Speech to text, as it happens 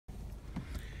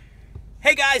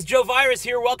Hey guys, Joe Virus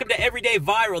here. Welcome to Everyday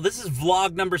Viral. This is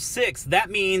vlog number 6. That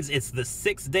means it's the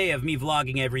 6th day of me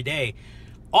vlogging every day.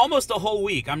 Almost a whole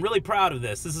week. I'm really proud of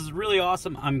this. This is really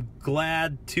awesome. I'm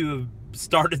glad to have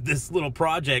started this little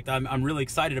project. I'm really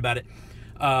excited about it.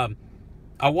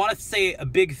 I want to say a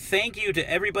big thank you to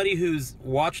everybody who's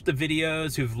watched the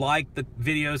videos, who've liked the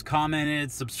videos,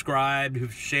 commented, subscribed,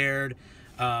 who've shared.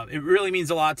 It really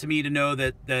means a lot to me to know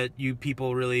that you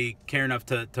people really care enough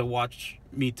to watch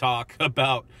me talk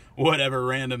about whatever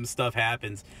random stuff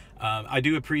happens. I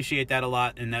do appreciate that a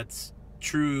lot, and that's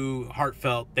true,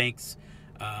 heartfelt thanks.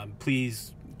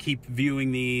 Please keep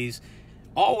viewing these.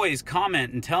 Always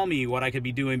comment and tell me what I could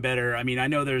be doing better. I mean, I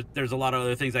know there's a lot of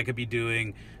other things I could be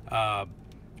doing,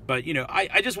 but you know,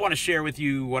 I just want to share with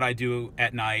you what I do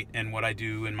at night and what I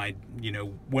do in my, you know,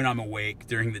 when I'm awake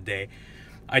during the day.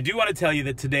 I do want to tell you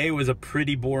that today was a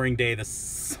pretty boring day. The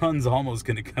sun's almost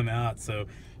going to come out, so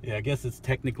yeah, I guess it's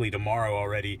technically tomorrow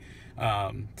already.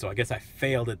 So I guess I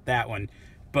failed at that one.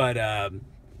 But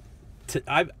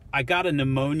I got a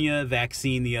pneumonia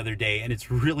vaccine the other day, and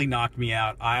it's really knocked me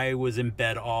out. I was in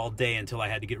bed all day until I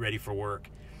had to get ready for work,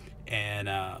 and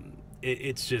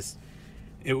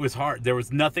it was hard. There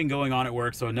was nothing going on at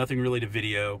work, so nothing really to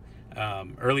video.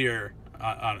 Earlier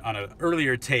on an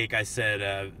earlier take, I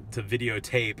said to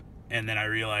videotape, and then I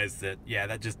realized that, yeah,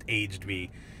 that just aged me.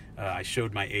 I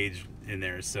showed my age in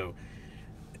there, so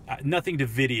nothing to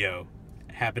video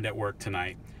happened at work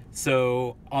tonight.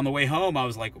 So on the way home, I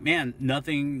was like, man,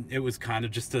 nothing. It was kind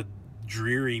of just a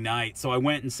dreary night. So I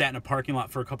went and sat in a parking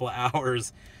lot for a couple of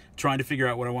hours trying to figure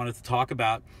out what I wanted to talk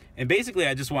about. And basically,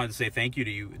 I just wanted to say thank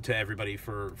you to everybody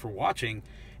for watching.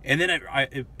 And then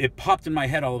it popped in my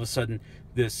head all of a sudden,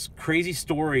 this crazy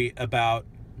story about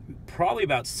probably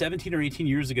about 17 or 18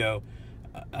 years ago.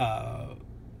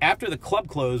 After the club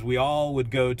closed, we all would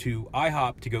go to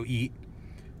IHOP to go eat,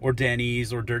 or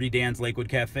Denny's, or Dirty Dan's Lakewood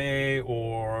Cafe,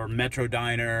 or Metro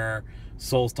Diner,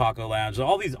 Soul's Taco Lounge.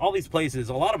 All these places,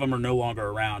 a lot of them are no longer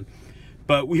around.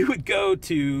 But we would go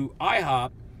to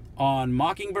IHOP on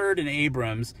Mockingbird and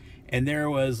Abrams, and there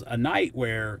was a night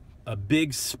where a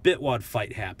big Spitwad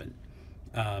fight happened.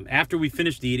 After we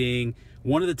finished eating,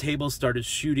 one of the tables started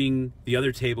shooting the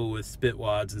other table with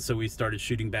Spitwads, and so we started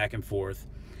shooting back and forth.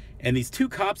 And these two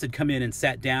cops had come in and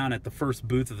sat down at the first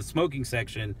booth of the smoking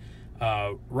section,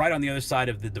 right on the other side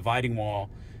of the dividing wall.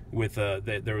 With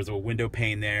there was a window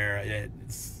pane there. It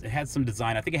had some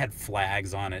design. I think it had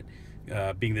flags on it,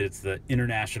 being that it's the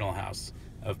International House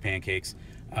of Pancakes.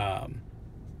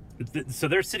 So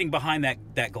they're sitting behind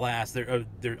that glass. They're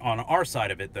on our side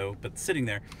of it though, but sitting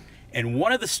there. And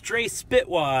one of the stray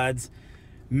Spitwads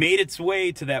made its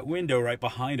way to that window right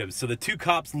behind him. So the two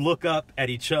cops look up at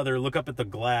each other, look up at the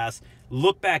glass,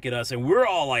 look back at us, and we're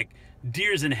all like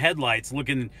deers in headlights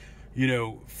looking, you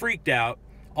know, freaked out.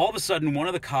 All of a sudden, one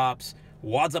of the cops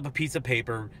wads up a piece of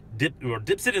paper,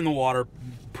 dips it in the water,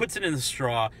 puts it in the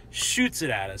straw, shoots it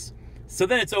at us. So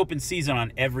then it's open season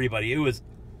on everybody. It was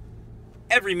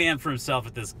every man for himself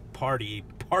at this party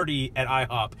at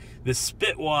IHOP, this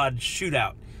Spitwad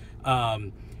shootout.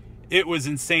 It was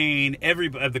insane.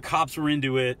 The cops were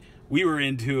into it. We were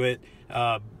into it.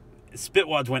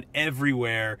 Spitwads went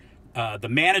everywhere. The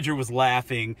manager was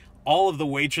laughing. All of the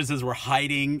waitresses were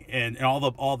hiding, and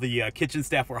all the kitchen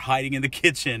staff were hiding in the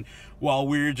kitchen while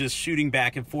we were just shooting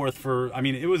back and forth for, I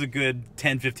mean, it was a good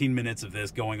 10-15 minutes of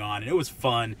this going on, and it was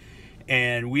fun.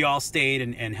 And we all stayed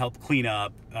and helped clean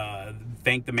up.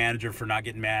 Thank the manager for not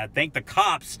getting mad. Thank the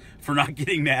cops for not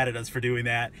getting mad at us for doing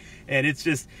that. And it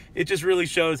just really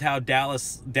shows how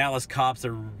Dallas cops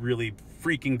are really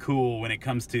freaking cool when it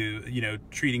comes to, you know,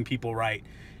 treating people right.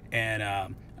 And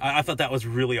I thought that was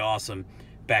really awesome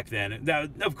back then.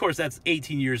 Of course, that's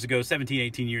 18 years ago, 17,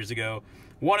 18 years ago.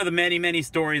 One of the many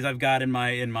stories I've got in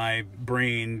my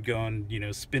brain going, you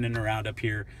know, spinning around up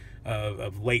here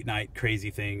of late night crazy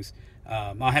things.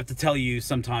 I'll have to tell you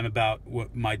sometime about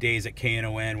my days at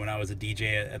KNON when I was a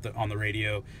DJ on the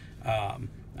radio. I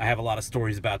have a lot of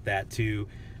stories about that too.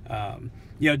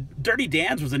 You know, Dirty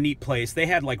Dan's was a neat place. They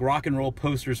had like rock and roll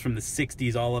posters from the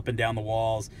 60s all up and down the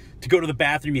walls. To go to the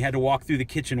bathroom, you had to walk through the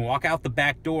kitchen, walk out the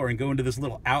back door, and go into this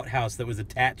little outhouse that was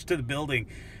attached to the building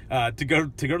to go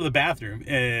to the bathroom.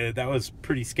 That was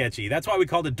pretty sketchy. That's why we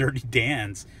called it Dirty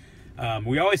Dan's.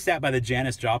 We always sat by the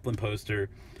Janis Joplin poster,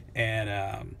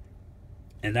 and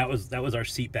that was our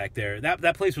seat back there.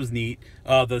 That place was neat.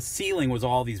 The ceiling was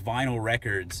all these vinyl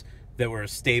records that were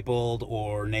stapled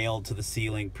or nailed to the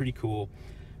ceiling. Pretty cool.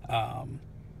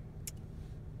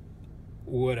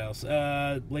 What else?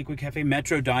 Lakewood Cafe,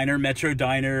 Metro Diner. Metro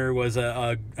Diner was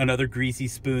another greasy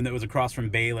spoon that was across from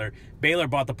Baylor. Baylor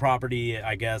bought the property,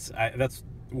 I guess. That's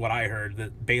what I heard,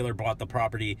 that Baylor bought the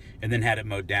property and then had it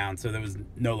mowed down, so there was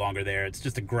no longer there. It's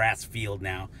just a grass field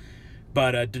now.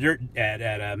 But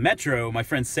at Metro, my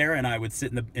friend Sarah and I would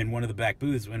sit in one of the back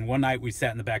booths, and one night we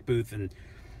sat in the back booth, and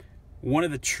one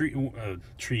of the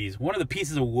trees, one of the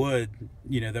pieces of wood,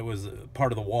 that was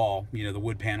part of the wall, the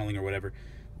wood paneling or whatever,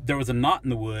 there was a knot in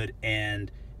the wood,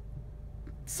 and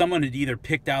someone had either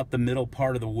picked out the middle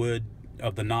part of the wood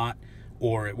of the knot,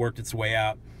 or it worked its way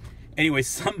out. Anyway,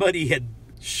 somebody had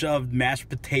shoved mashed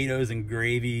potatoes and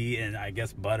gravy and I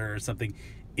guess butter or something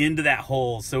into that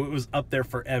hole, so it was up there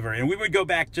forever. And we would go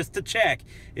back just to check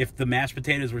if the mashed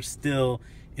potatoes were still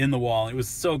in the wall. It was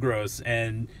so gross.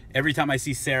 And every time I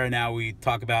see Sarah now, we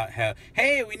talk about how,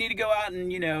 hey, we need to go out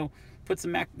and put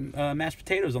some mashed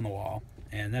potatoes on the wall.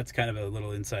 And that's kind of a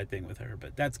little inside thing with her,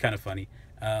 but that's kind of funny.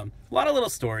 A lot of little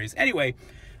stories. Anyway,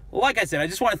 like I said, I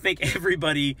just want to thank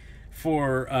everybody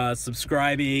for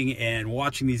subscribing and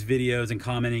watching these videos and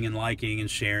commenting and liking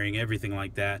and sharing, everything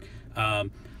like that.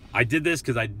 I did this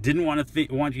because I didn't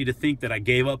want you to think that I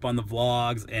gave up on the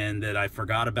vlogs and that I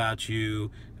forgot about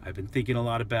you. I've been thinking a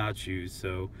lot about you,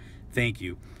 so thank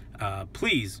you.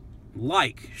 Please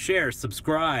like, share,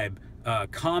 subscribe,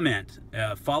 comment,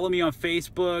 follow me on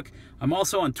Facebook. I'm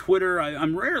also on Twitter.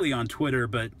 I'm rarely on Twitter,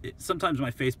 but sometimes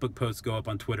my Facebook posts go up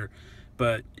on Twitter.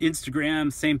 But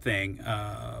Instagram, same thing.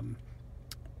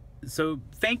 So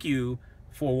thank you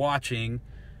for watching.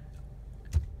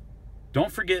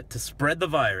 Don't forget to spread the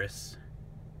virus,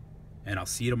 and I'll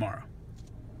see you tomorrow.